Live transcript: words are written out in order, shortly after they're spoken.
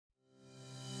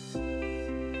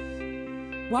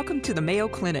Welcome to the Mayo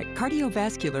Clinic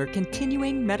Cardiovascular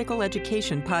Continuing Medical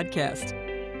Education Podcast.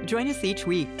 Join us each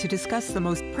week to discuss the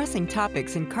most pressing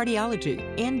topics in cardiology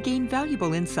and gain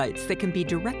valuable insights that can be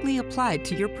directly applied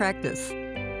to your practice.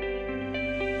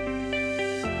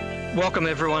 Welcome,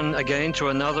 everyone, again to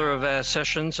another of our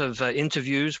sessions of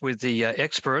interviews with the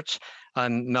experts.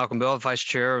 I'm Malcolm Bell, Vice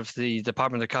Chair of the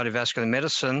Department of Cardiovascular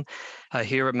Medicine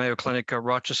here at Mayo Clinic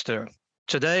Rochester.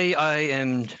 Today, I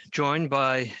am joined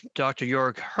by Dr.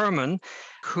 Jörg Herrmann,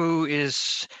 who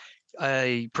is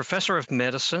a professor of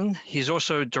medicine. He's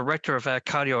also director of our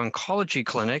cardio-oncology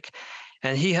clinic,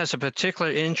 and he has a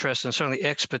particular interest and certainly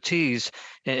expertise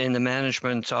in the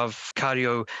management of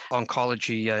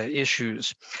cardio-oncology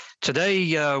issues.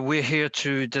 Today, we're here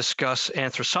to discuss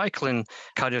anthracycline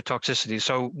cardiotoxicity.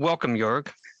 So welcome,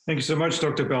 Jörg. Thank you so much,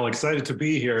 Dr. Bell. Excited to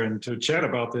be here and to chat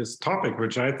about this topic,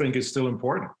 which I think is still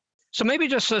important. So maybe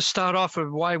just to start off with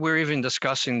why we're even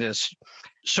discussing this.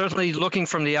 Certainly looking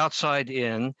from the outside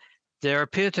in, there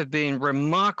appear to have been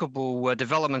remarkable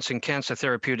developments in cancer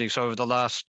therapeutics over the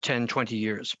last 10, 20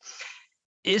 years.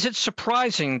 Is it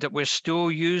surprising that we're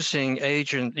still using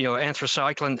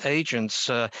anthracycline agents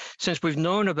since we've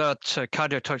known about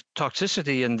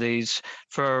cardiotoxicity in these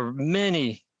for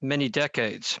many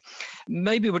decades?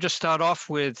 Maybe we'll just start off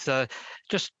with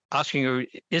just asking you,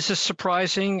 is this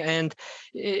surprising? And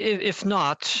if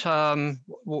not,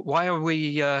 why are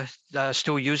we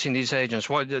still using these agents?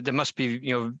 They must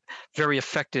be, very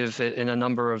effective in a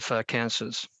number of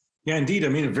cancers. Yeah, indeed. I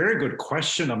mean, a very good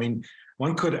question. I mean,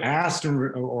 one could ask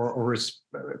or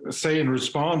say in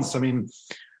response, I mean,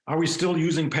 are we still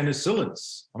using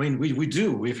penicillins? I mean, we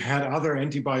do. We've had other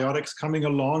antibiotics coming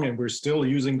along, and we're still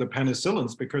using the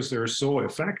penicillins because they're so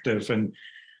effective. And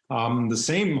the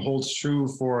same holds true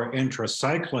for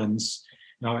anthracyclines.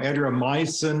 Now,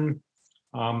 adriamycin,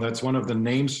 that's one of the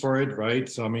names for it, right?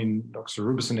 So, I mean,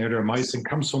 doxorubicin, adriamycin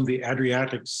comes from the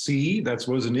Adriatic Sea. That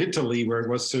was in Italy, where it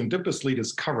was serendipitously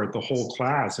discovered, the whole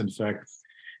class, in fact.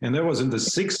 And that was in the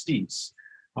 60s.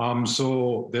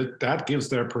 So that gives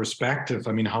their perspective.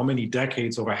 I mean, how many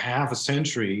decades, over half a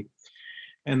century.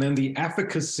 And then the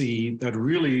efficacy that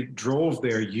really drove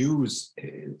their use,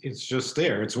 it's just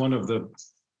there. It's one of the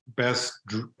best,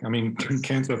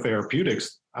 cancer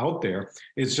therapeutics out there.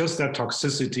 It's just that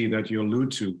toxicity that you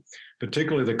allude to,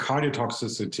 particularly the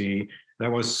cardiotoxicity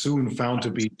that was soon found to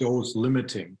be dose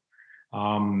limiting.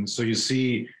 So you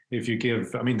see, if you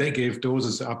give, they gave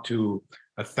doses up to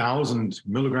 1,000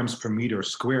 milligrams per meter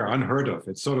square, unheard of.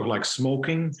 It's sort of like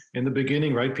smoking in the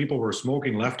beginning, right? People were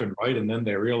smoking left and right, and then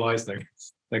they realized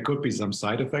there could be some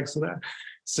side effects of that,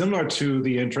 similar to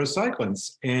the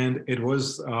anthracyclines. And it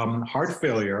was heart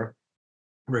failure,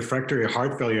 refractory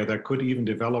heart failure that could even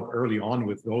develop early on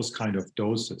with those kind of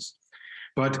doses.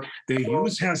 But the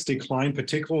use has declined,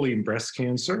 particularly in breast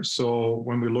cancer. So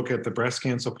when we look at the breast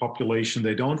cancer population,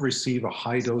 they don't receive a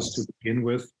high dose to begin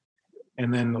with.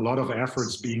 And then a lot of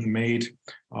efforts being made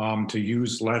to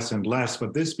use less and less.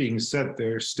 But this being said,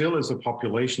 there still is a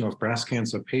population of breast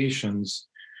cancer patients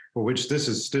for which this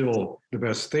is still the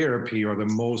best therapy or the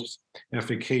most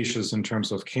efficacious in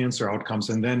terms of cancer outcomes.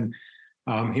 And then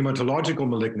hematological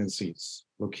malignancies,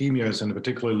 leukemias, and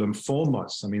particularly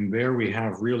lymphomas. There we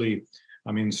have really,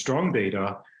 strong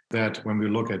data that when we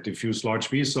look at diffuse large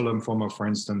B-cell lymphoma, for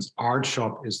instance,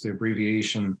 R-CHOP is the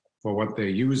abbreviation for what they're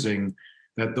using,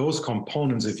 that those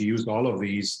components, if you use all of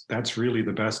these, that's really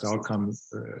the best outcome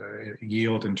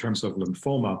yield in terms of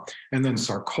lymphoma. And then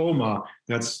sarcoma,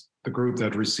 that's the group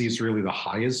that receives really the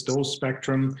highest dose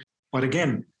spectrum. But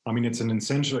again, it's an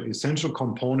essential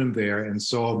component there. And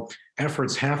so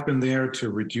efforts have been there to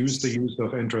reduce the use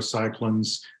of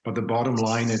anthracyclines, but the bottom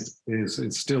line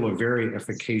it's still a very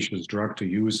efficacious drug to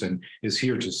use and is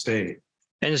here to stay.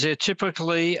 And is there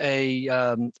typically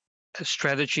a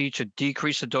strategy to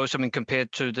decrease the dose,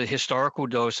 compared to the historical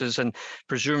doses, and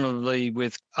presumably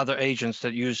with other agents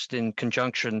that used in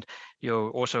conjunction,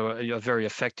 also are very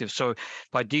effective. So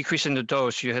by decreasing the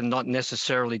dose, you have not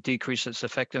necessarily decreased its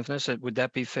effectiveness. Would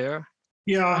that be fair?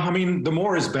 Yeah, the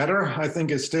more is better, I think,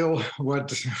 is still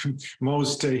what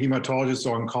most hematologists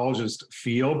or oncologists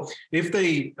feel. If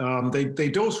they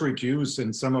dose reduce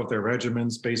in some of their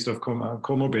regimens based on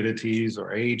comorbidities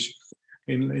or age,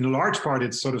 in large part,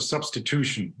 it's sort of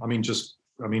substitution.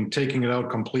 Taking it out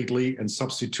completely and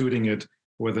substituting it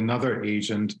with another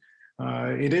agent.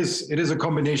 It is a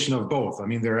combination of both.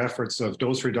 There are efforts of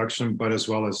dose reduction, but as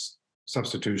well as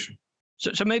substitution.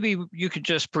 So maybe you could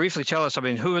just briefly tell us,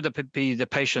 who would be the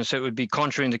patients that would be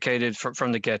contraindicated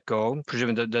from the get-go,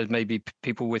 presuming that there may be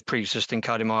people with pre-existing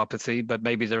cardiomyopathy, but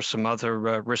maybe there's some other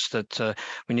risks that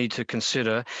we need to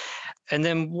consider. And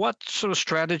then what sort of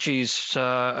strategies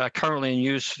are currently in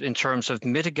use in terms of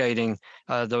mitigating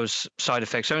those side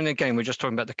effects? And again, we're just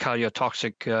talking about the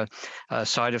cardiotoxic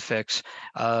side effects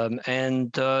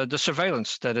and the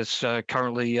surveillance that is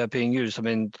currently being used. I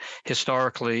mean,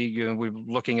 historically, we're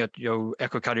looking at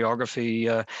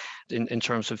echocardiography in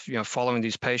terms of following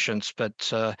these patients,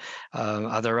 but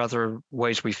are there other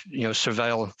ways we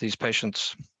surveil these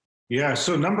patients? Yeah,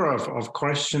 so a number of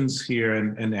questions here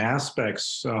and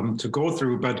aspects to go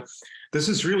through, but this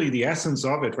is really the essence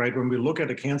of it, right? When we look at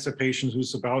a cancer patient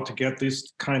who's about to get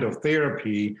this kind of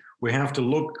therapy, we have to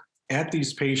look at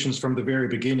these patients from the very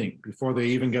beginning, before they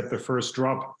even get the first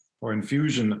drop or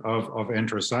infusion of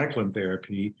anthracycline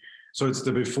therapy. So it's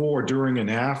the before, during,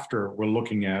 and after we're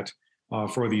looking at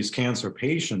for these cancer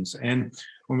patients. And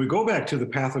when we go back to the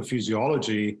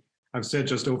pathophysiology, I've said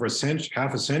just over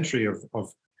half a century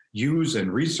of use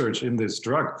and research in this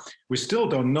drug, we still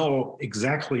don't know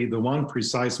exactly the one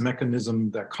precise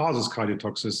mechanism that causes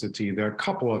cardiotoxicity. There are a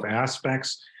couple of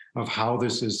aspects of how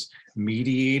this is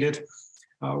mediated.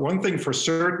 One thing for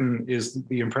certain is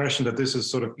the impression that this is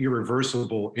sort of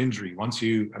irreversible injury. Once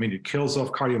it kills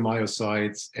off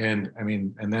cardiomyocytes, and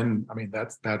then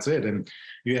that's it. And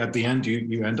at the end,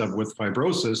 you end up with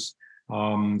fibrosis,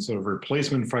 sort of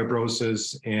replacement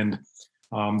fibrosis. And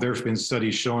there have been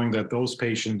studies showing that those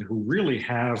patients who really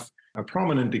have a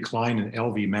prominent decline in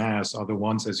LV mass are the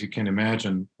ones, as you can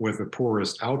imagine, with the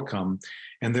poorest outcome.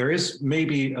 And there is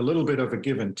maybe a little bit of a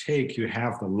give and take. You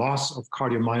have the loss of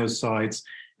cardiomyocytes,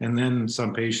 and then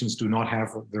some patients do not have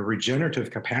the regenerative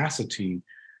capacity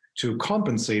to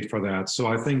compensate for that. So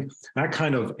I think that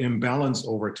kind of imbalance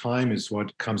over time is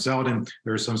what comes out. And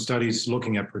there are some studies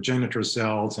looking at progenitor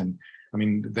cells and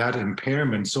that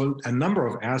impairment. So a number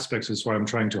of aspects is what I'm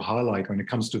trying to highlight when it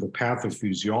comes to the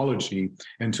pathophysiology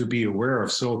and to be aware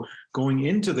of. So going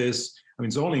into this,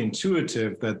 it's only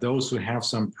intuitive that those who have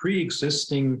some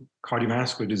pre-existing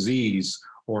cardiovascular disease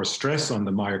or stress on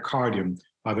the myocardium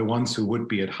are the ones who would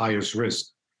be at highest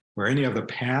risk, where any of the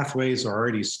pathways are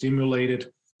already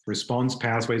stimulated, response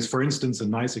pathways. For instance, a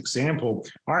nice example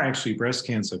are actually breast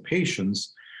cancer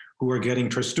patients who are getting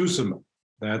trastuzumab.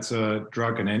 That's a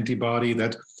drug, an antibody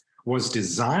that was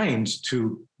designed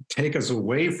to take us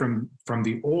away from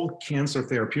the old cancer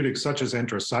therapeutics, such as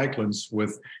anthracyclines,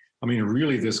 with,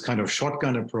 really this kind of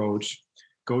shotgun approach,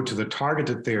 go to the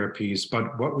targeted therapies.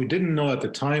 But what we didn't know at the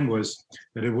time was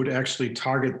that it would actually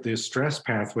target the stress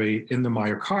pathway in the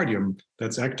myocardium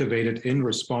that's activated in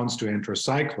response to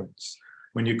anthracyclines.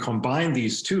 When you combine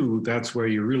these two, that's where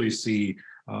you really see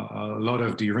a lot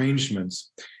of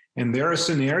derangements. And there are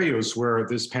scenarios where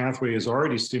this pathway is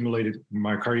already stimulated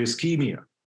myocardial ischemia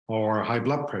or high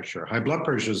blood pressure. High blood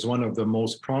pressure is one of the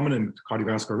most prominent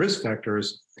cardiovascular risk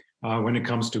factors when it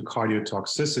comes to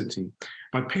cardiotoxicity.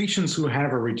 But patients who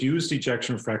have a reduced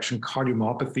ejection fraction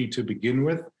cardiomyopathy to begin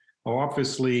with are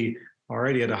obviously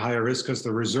already at a higher risk because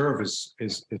the reserve is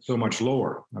so much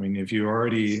lower. If you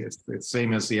already, it's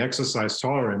same as the exercise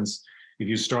tolerance. If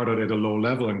you start out at a low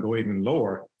level and go even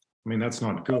lower, that's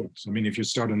not good. If you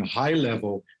start on a high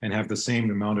level and have the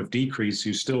same amount of decrease,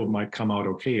 you still might come out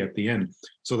okay at the end.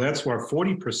 So that's why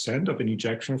 40% of an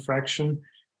ejection fraction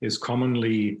is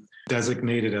commonly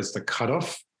designated as the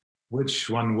cutoff, which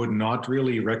one would not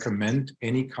really recommend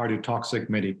any cardiotoxic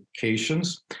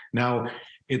medications. Now,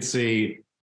 it's a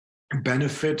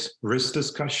benefit risk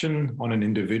discussion on an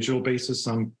individual basis.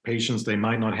 Some patients, they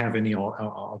might not have any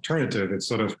alternative. It's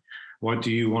sort of, what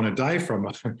do you want to die from?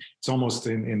 It's almost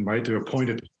in right to a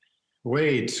pointed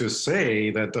way to say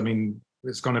that,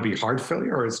 it's going to be heart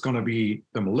failure or it's going to be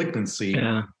the malignancy.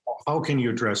 Yeah. How can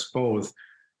you address both?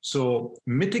 So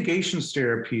mitigation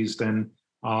therapies then,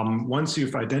 once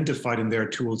you've identified, and there are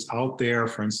tools out there,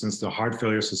 for instance, the Heart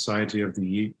Failure Society of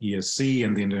the ESC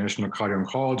and the International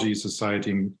Cardio-Oncology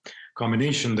Society in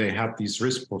combination, they have these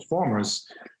risk performers.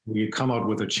 You come out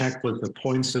with a checklist, a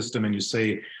point system, and you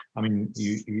say,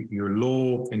 you're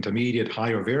low, intermediate,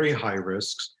 high, or very high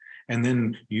risks. And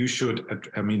then you should,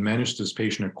 manage this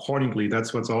patient accordingly.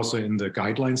 That's what's also in the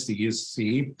guidelines, the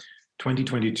ESC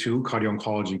 2022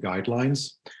 cardio-oncology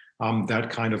guidelines, that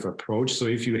kind of approach. So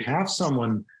if you have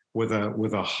someone with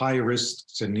a high risk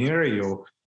scenario,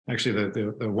 actually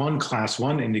the one class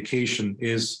 1 indication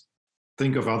is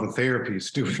think of other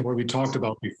therapies. Do what we talked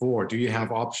about before. Do you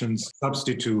have options,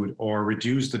 substitute or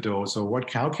reduce the dose, or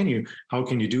how can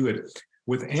you do it?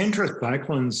 With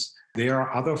anthracyclines, there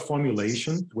are other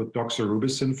formulations. With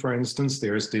doxorubicin, for instance,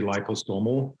 there's the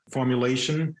liposomal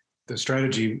formulation. The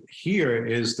strategy here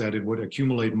is that it would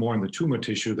accumulate more in the tumor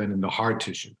tissue than in the heart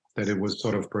tissue, that it was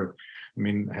sort of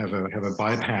have a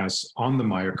bypass on the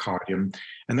myocardium,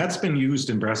 and that's been used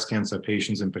in breast cancer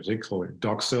patients in particular.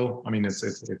 Doxil,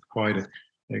 it's quite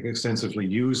extensively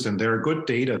used, and there are good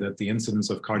data that the incidence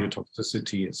of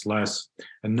cardiotoxicity is less.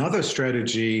 Another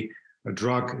strategy, a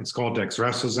drug, it's called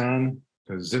dexrazoxane,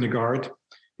 Zinegard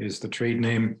is the trade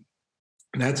name.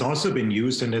 That's also been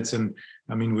used, and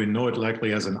we know it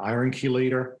likely as an iron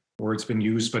chelator, where it's been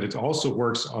used, but it also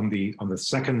works on the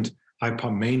second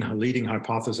main leading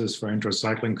hypothesis for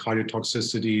anthracycline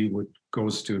cardiotoxicity, which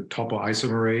goes to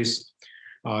topoisomerase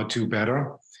 2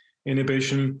 beta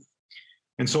inhibition.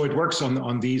 And so it works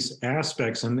on these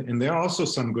aspects. And there are also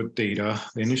some good data.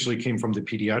 They initially came from the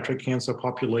pediatric cancer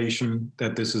population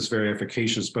that this is very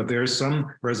efficacious, but there are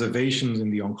some reservations in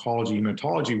the oncology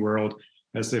hematology world,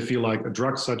 as they feel like a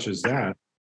drug such as that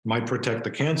might protect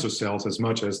the cancer cells as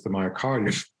much as the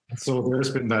myocardium. So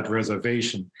there's been that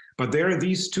reservation. But there are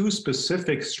these two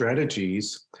specific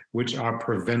strategies which are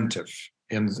preventive.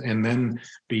 And then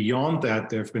beyond that,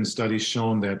 there have been studies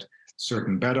shown that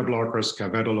certain beta blockers,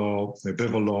 carvedilol,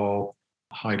 nebivolol,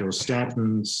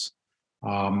 hydostatins,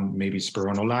 maybe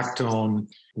spironolactone,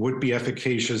 would be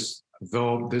efficacious.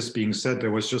 Though this being said,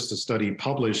 there was just a study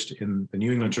published in the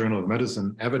New England Journal of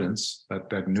Medicine Evidence,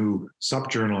 that new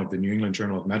subjournal of the New England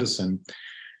Journal of Medicine.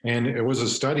 And it was a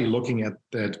study looking at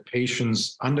that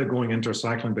patients undergoing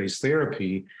anthracycline-based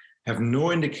therapy have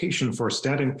no indication for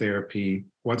statin therapy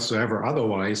whatsoever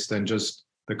otherwise than just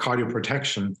the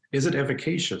cardioprotection. Is it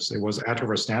efficacious? It was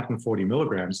atorvastatin 40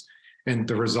 milligrams, and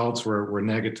the results were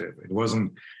negative. It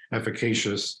wasn't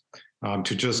efficacious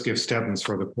to just give statins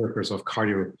for the purpose of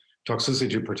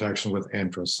cardiotoxicity protection with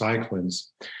anthracyclines.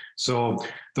 So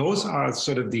those are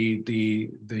sort of the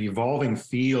evolving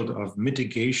field of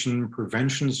mitigation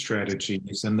prevention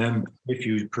strategies. And then if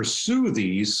you pursue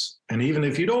these, and even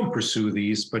if you don't pursue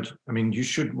these, but you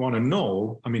should want to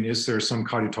know, is there some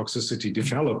cardiotoxicity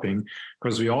developing?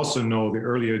 Because we also know the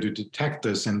earlier you detect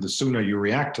this and the sooner you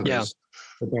react to this,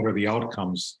 the better the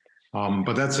outcomes.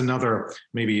 But that's another,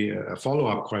 maybe a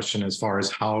follow-up question as far as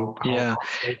how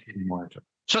monitor.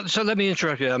 So let me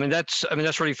interrupt you. That's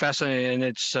really fascinating, and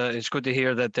it's good to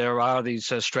hear that there are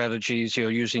these strategies,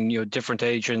 using different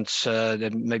agents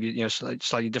that maybe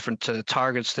slightly different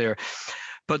targets there.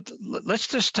 But let's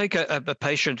just take a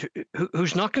patient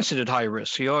who's not considered high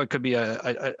risk. It could be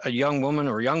a young woman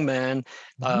or a young man,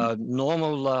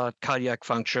 normal cardiac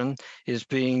function, is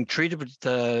being treated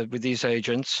with these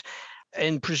agents.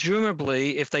 And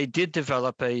presumably, if they did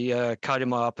develop a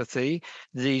cardiomyopathy,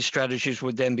 these strategies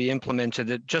would then be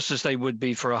implemented just as they would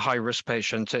be for a high-risk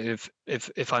patient,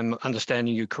 if I'm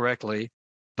understanding you correctly.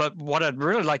 But what I'd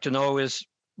really like to know is,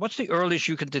 what's the earliest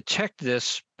you can detect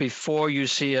this before you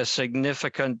see a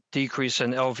significant decrease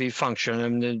in LV function,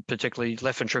 and particularly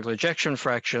left ventricular ejection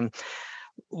fraction?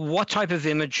 What type of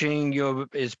imaging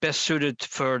is best suited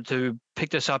to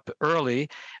pick this up early?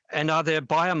 And are there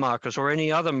biomarkers or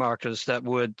any other markers that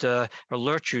would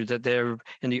alert you that they're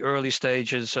in the early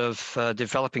stages of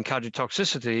developing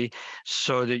cardiotoxicity,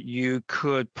 so that you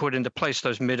could put into place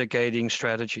those mitigating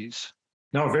strategies?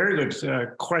 No, very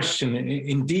good question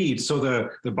indeed. So the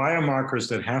biomarkers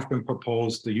that have been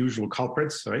proposed, the usual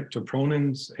culprits, right?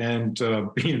 Troponins and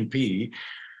BNP.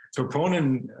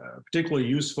 Troponin, particularly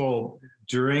useful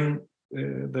during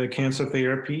the cancer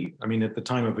therapy, at the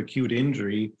time of acute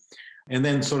injury, and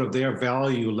then sort of their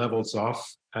value levels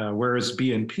off, whereas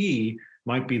BNP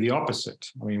might be the opposite.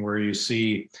 Where you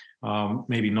see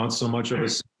maybe not so much of a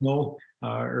signal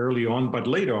early on, but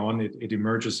later on it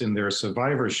emerges in their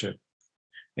survivorship.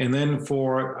 And then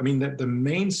the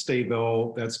mainstay,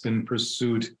 though, that's been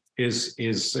pursued is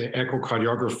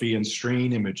echocardiography and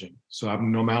strain imaging. So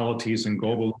abnormalities in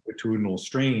global longitudinal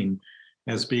strain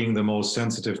as being the most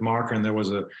sensitive marker. And there was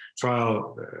a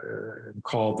trial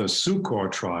called the SUCOR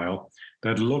trial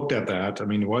that looked at that.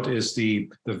 What is the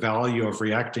value of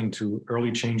reacting to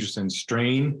early changes in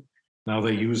strain? Now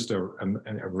they used a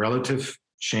relative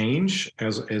change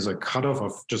as a cutoff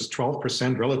of just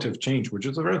 12% relative change, which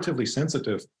is a relatively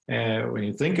sensitive when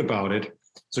you think about it.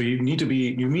 So you need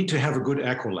to have a good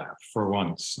echo lab for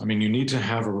once. You need to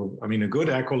have a good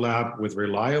echo lab with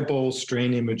reliable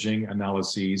strain imaging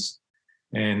analyses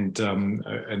and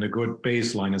a good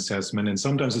baseline assessment. And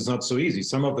sometimes it's not so easy.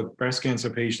 Some of the breast cancer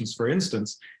patients, for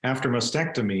instance, after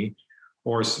mastectomy,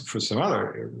 or for some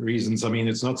other reasons,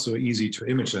 it's not so easy to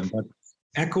image them. But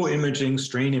echo imaging,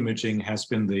 strain imaging has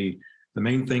been the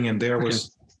main thing. And there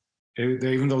was,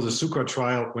 even though the SUCOR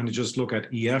trial, when you just look at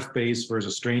EF-based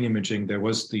versus strain imaging, there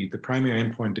was the primary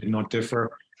endpoint did not differ.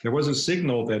 There was a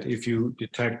signal that if you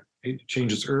detect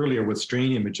changes earlier with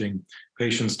strain imaging,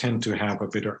 patients tend to have a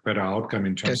better outcome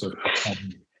in terms of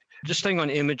Just staying on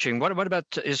imaging, what about,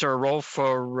 is there a role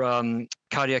for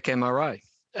cardiac MRI?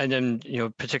 And then,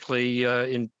 particularly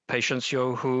in patients,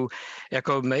 who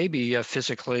echo may be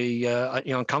physically,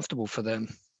 uncomfortable for them.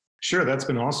 Sure, that's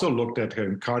been also looked at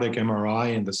in cardiac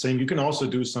MRI, and the same. You can also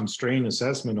do some strain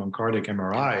assessment on cardiac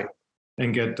MRI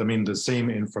and get, the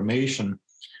same information.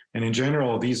 And in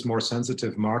general, these more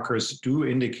sensitive markers do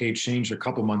indicate change a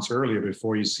couple months earlier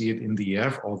before you see it in the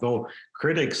EF. Although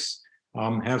critics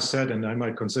have said, and I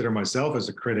might consider myself as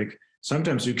a critic,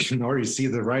 sometimes you can already see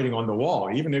the writing on the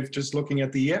wall, even if just looking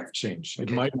at the EF change.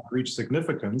 It might not reach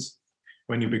significance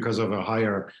because of a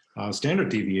higher standard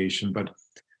deviation, but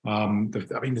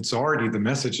it's already, the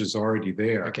message is already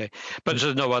there. Okay, but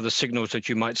there's no other signals that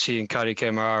you might see in cardiac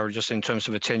MRI, just in terms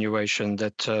of attenuation,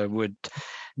 that would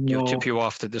tip you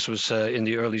off that this was in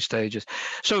the early stages.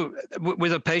 So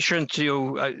with a patient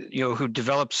who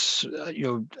develops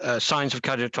signs of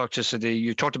cardiotoxicity,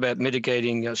 you talked about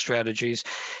mitigating strategies.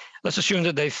 Let's assume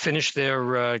that they've finished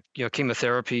their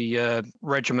chemotherapy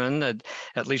regimen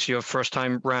at least your first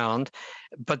time round,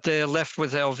 but they're left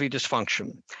with LV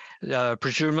dysfunction.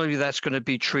 Presumably that's going to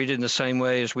be treated in the same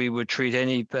way as we would treat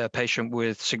any patient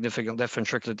with significant left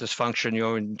ventricular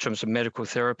dysfunction, in terms of medical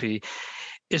therapy.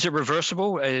 Is it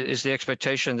reversible? Is the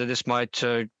expectation that this might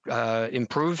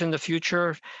improve in the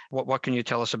future? What can you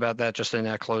tell us about that just in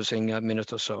our closing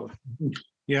minute or so?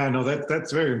 Yeah, no,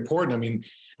 that's very important.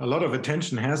 A lot of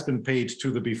attention has been paid to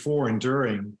the before and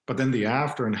during, but then the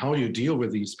after and how you deal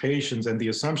with these patients. And the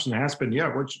assumption has been,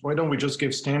 why don't we just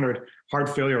give standard heart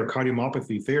failure or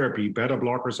cardiomyopathy therapy, beta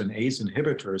blockers and ACE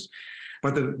inhibitors?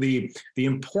 But the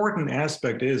important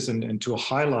aspect is, and to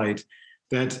highlight,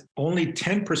 that only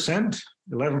 10%,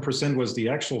 11% was the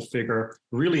actual figure,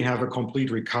 really have a complete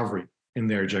recovery in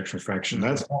their ejection fraction.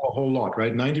 That's not a whole lot,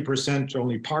 right? 90%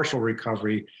 only partial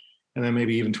recovery, and then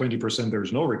maybe even 20%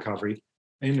 there's no recovery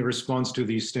in response to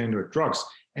these standard drugs.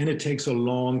 And it takes a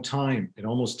long time. It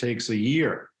almost takes a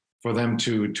year for them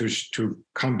to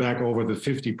come back over the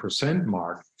 50%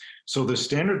 mark. So the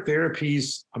standard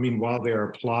therapies, while they're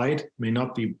applied, may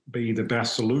not be the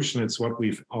best solution. It's what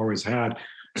we've always had.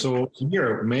 So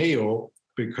here at Mayo,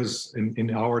 because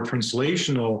in our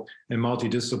translational and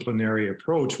multidisciplinary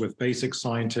approach with basic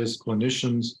scientists,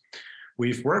 clinicians,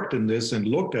 we've worked in this and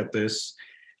looked at this.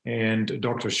 And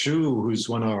Dr. Xu, who's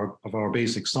one of our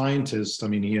basic scientists,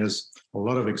 he has a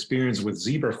lot of experience with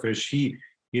zebrafish. He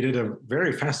did a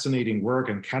very fascinating work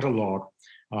and catalog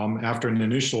after an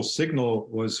initial signal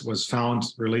was found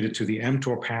related to the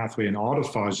mTOR pathway and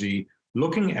autophagy,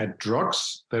 looking at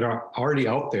drugs that are already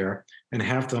out there and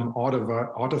have them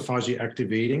autophagy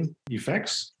activating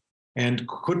effects and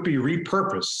could be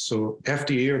repurposed. So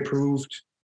FDA approved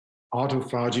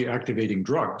autophagy activating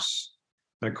drugs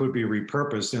that could be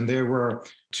repurposed. And there were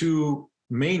two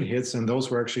main hits, and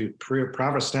those were actually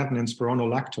pravastatin and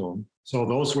spironolactone. So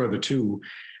those were the two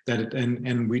that,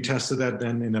 and we tested that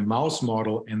then in a mouse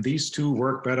model, and these two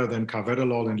work better than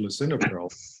carvedilol and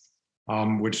lisinopril,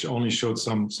 which only showed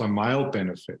some mild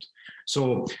benefit.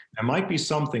 So there might be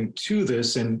something to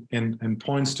this, and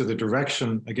points to the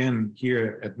direction, again,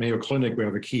 here at Mayo Clinic, we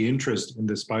have a key interest in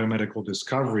this biomedical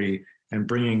discovery and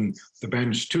bringing the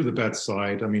bench to the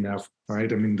bedside.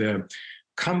 They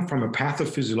come from a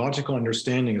pathophysiological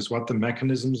understanding is what the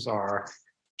mechanisms are.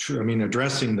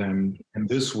 Addressing them in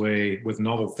this way with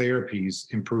novel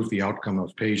therapies improve the outcome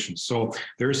of patients. So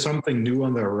there is something new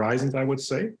on the horizons, I would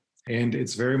say, and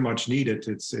it's very much needed.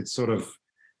 It's sort of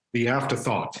the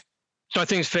afterthought. So I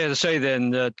think it's fair to say then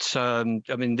that,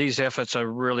 these efforts are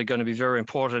really going to be very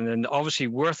important and obviously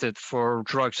worth it for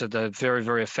drugs that are very,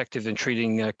 very effective in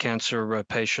treating cancer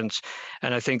patients.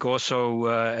 And I think also,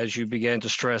 as you began to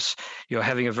stress,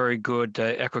 having a very good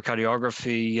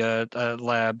echocardiography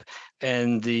lab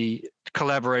and the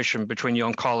collaboration between the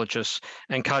oncologists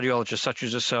and cardiologists such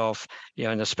as yourself,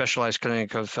 in a specialized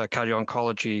clinic of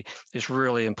cardio-oncology is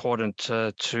really important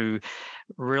to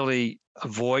really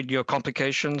avoid your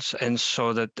complications and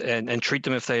so that and treat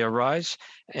them if they arise,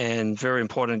 and very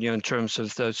important in terms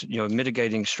of those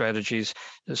mitigating strategies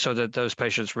so that those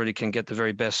patients really can get the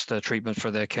very best treatment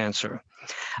for their cancer.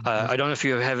 I don't know if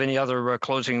you have any other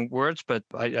closing words, but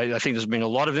I think there's been a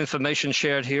lot of information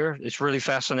shared here. It's really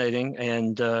fascinating,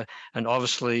 and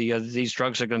obviously these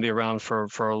drugs are going to be around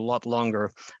for a lot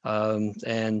longer,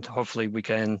 and hopefully we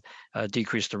can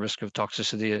decrease the risk of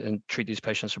toxicity and treat these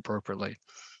patients appropriately.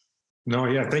 No,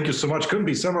 yeah, thank you so much. Couldn't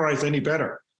be summarized any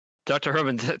better. Dr.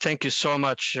 Herrmann, thank you so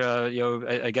much,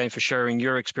 again, for sharing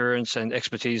your experience and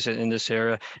expertise in this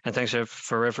area. And thanks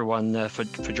for everyone for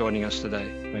joining us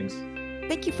today. Thanks.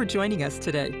 Thank you for joining us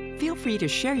today. Feel free to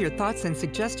share your thoughts and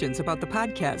suggestions about the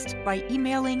podcast by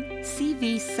emailing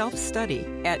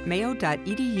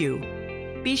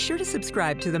cvselfstudy@mayo.edu. Be sure to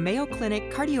subscribe to the Mayo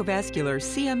Clinic Cardiovascular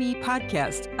CME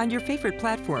podcast on your favorite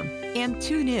platform and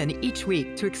tune in each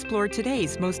week to explore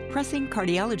today's most pressing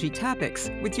cardiology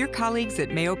topics with your colleagues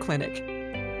at Mayo Clinic.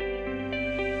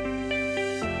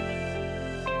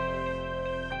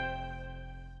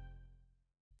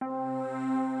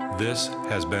 This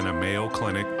has been a Mayo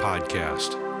Clinic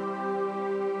podcast.